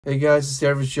Hey guys, it's the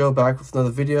Average Joe back with another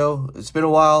video. It's been a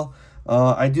while.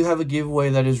 I do have a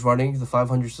giveaway that is running, the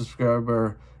 500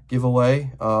 subscriber giveaway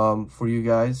for you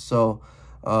guys. So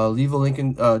leave a link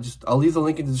in I'll leave the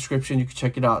link in the description. You can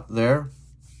check it out there.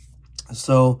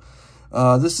 So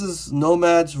this is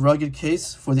Nomad's Rugged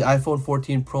Case for the iPhone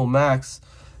 14 Pro Max.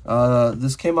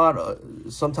 This came out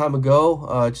some time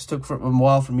ago. It just took a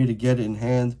while for me to get it in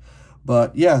hand,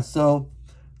 but yeah. So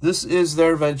this is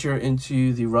their venture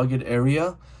into the rugged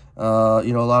area. A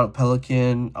lot of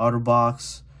Pelican,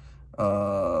 OtterBox,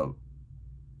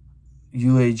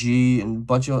 UAG, and a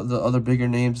bunch of the other bigger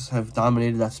names have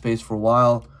dominated that space for a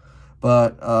while.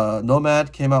 But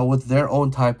Nomad came out with their own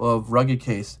type of rugged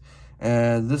case.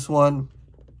 And this one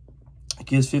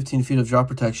gives 15 feet of drop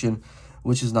protection,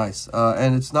 which is nice.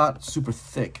 And it's not super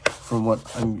thick from what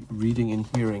I'm reading and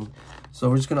hearing.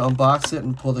 So we're just going to unbox it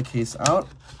and pull the case out.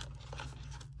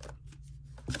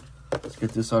 Let's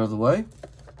get this out of the way.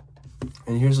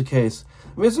 And here's the case.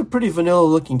 I mean, it's a pretty vanilla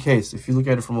looking case if you look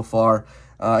at it from afar.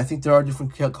 I think there are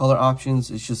different color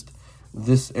options. It's just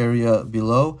this area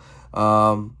below.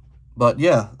 But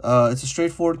yeah, it's a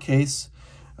straightforward case.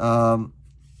 On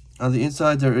the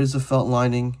inside, there is a felt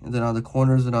lining. And then on the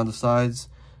corners and on the sides,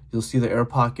 you'll see the air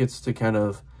pockets to kind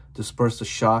of disperse the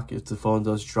shock if the phone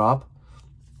does drop.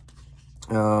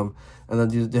 And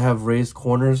then they have raised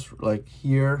corners like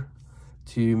here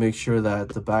to make sure that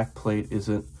the back plate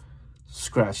isn't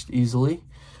scratched easily.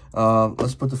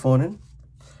 Let's put the phone in.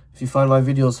 If you find my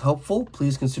videos helpful,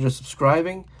 please consider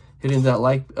subscribing, hitting that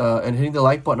like and hitting the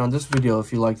like button on this video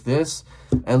if you like this,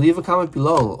 and leave a comment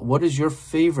below. What is your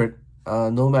favorite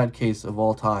Nomad case of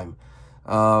all time?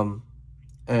 So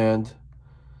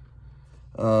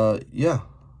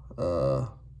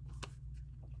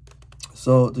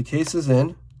the case is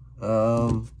in.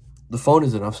 The phone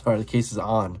is in. I'm sorry, the case is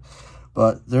on.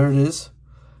 But there it is.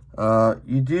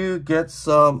 You do get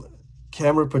some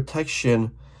camera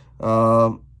protection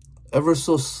ever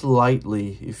so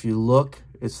slightly. If you look,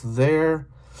 it's there.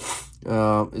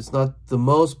 It's not the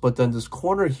most, but then this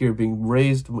corner here being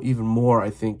raised even more, I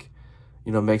think,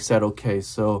 makes that okay.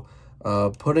 So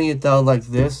putting it down like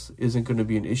this isn't going to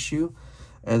be an issue.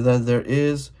 And then there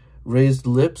is raised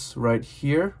lips right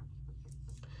here.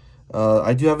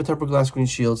 I do have a tempered glass screen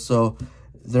shield, so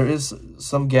there is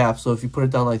some gap, so if you put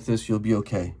it down like this, you'll be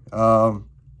okay. The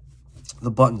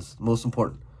buttons, most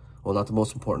important. Well, not the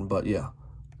most important, but yeah.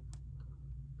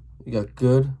 You got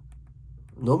good.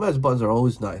 Nomad's buttons are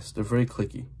always nice. They're very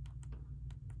clicky.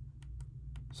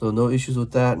 So no issues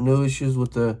with that. No issues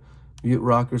with the mute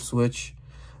rocker switch.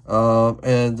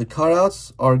 And the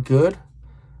cutouts are good.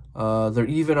 They're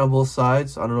even on both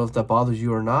sides. I don't know if that bothers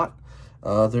you or not.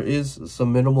 There is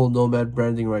some minimal Nomad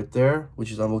branding right there,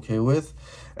 which is I'm okay with.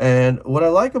 And what I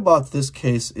like about this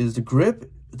case is the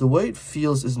grip. The way it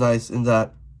feels is nice in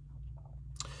that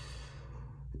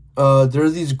there are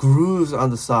these grooves on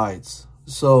the sides.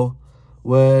 So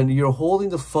when you're holding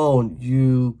the phone,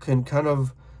 you can kind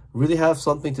of really have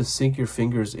something to sink your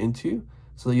fingers into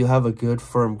so that you have a good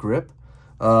firm grip.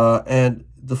 And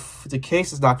the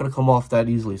case is not going to come off that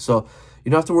easily. So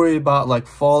you don't have to worry about like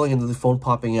falling and the phone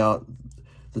popping out.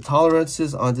 The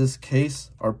tolerances on this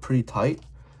case are pretty tight,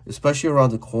 especially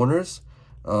around the corners.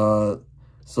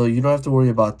 So you don't have to worry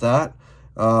about that.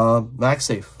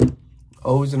 MagSafe,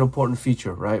 always an important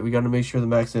feature, right? We got to make sure the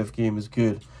MagSafe game is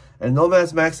good. And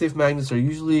Nomad's MagSafe magnets are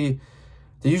usually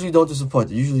don't disappoint.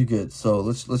 They're usually good. So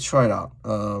let's try it out.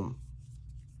 Got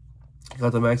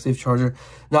the MagSafe charger.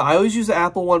 Now I always use the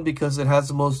Apple one because it has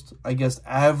the most, I guess,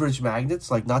 average magnets,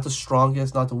 like not the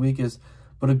strongest, not the weakest,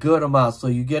 but a good amount, so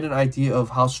you get an idea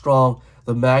of how strong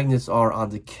the magnets are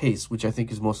on the case, which I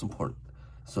think is most important.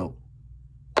 So,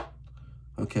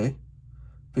 okay,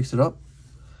 picks it up,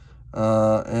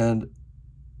 and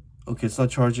okay, it's not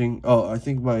charging. Oh, I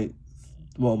think my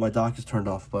dock is turned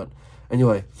off, but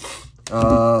anyway,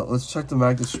 let's check the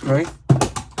magnet strength.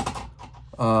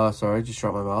 Sorry, I just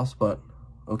dropped my mouse, but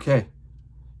okay,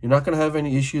 you're not gonna have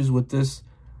any issues with this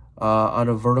on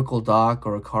a vertical dock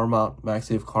or a car mount,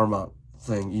 MagSafe car mount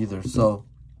thing either, so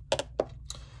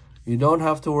you don't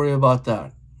have to worry about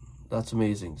that. That's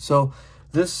amazing. So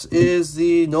this is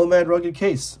the Nomad Rugged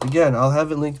Case. Again, I'll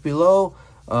have it linked below.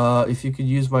 If you could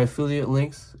use my affiliate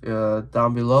links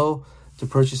down below to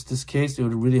purchase this case, it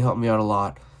would really help me out a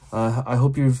lot. I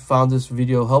hope you found this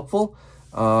video helpful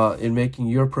in making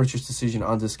your purchase decision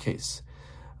on this case.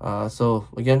 So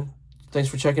again, thanks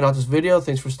for checking out this video.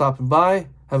 Thanks for stopping by.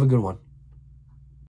 Have a good one.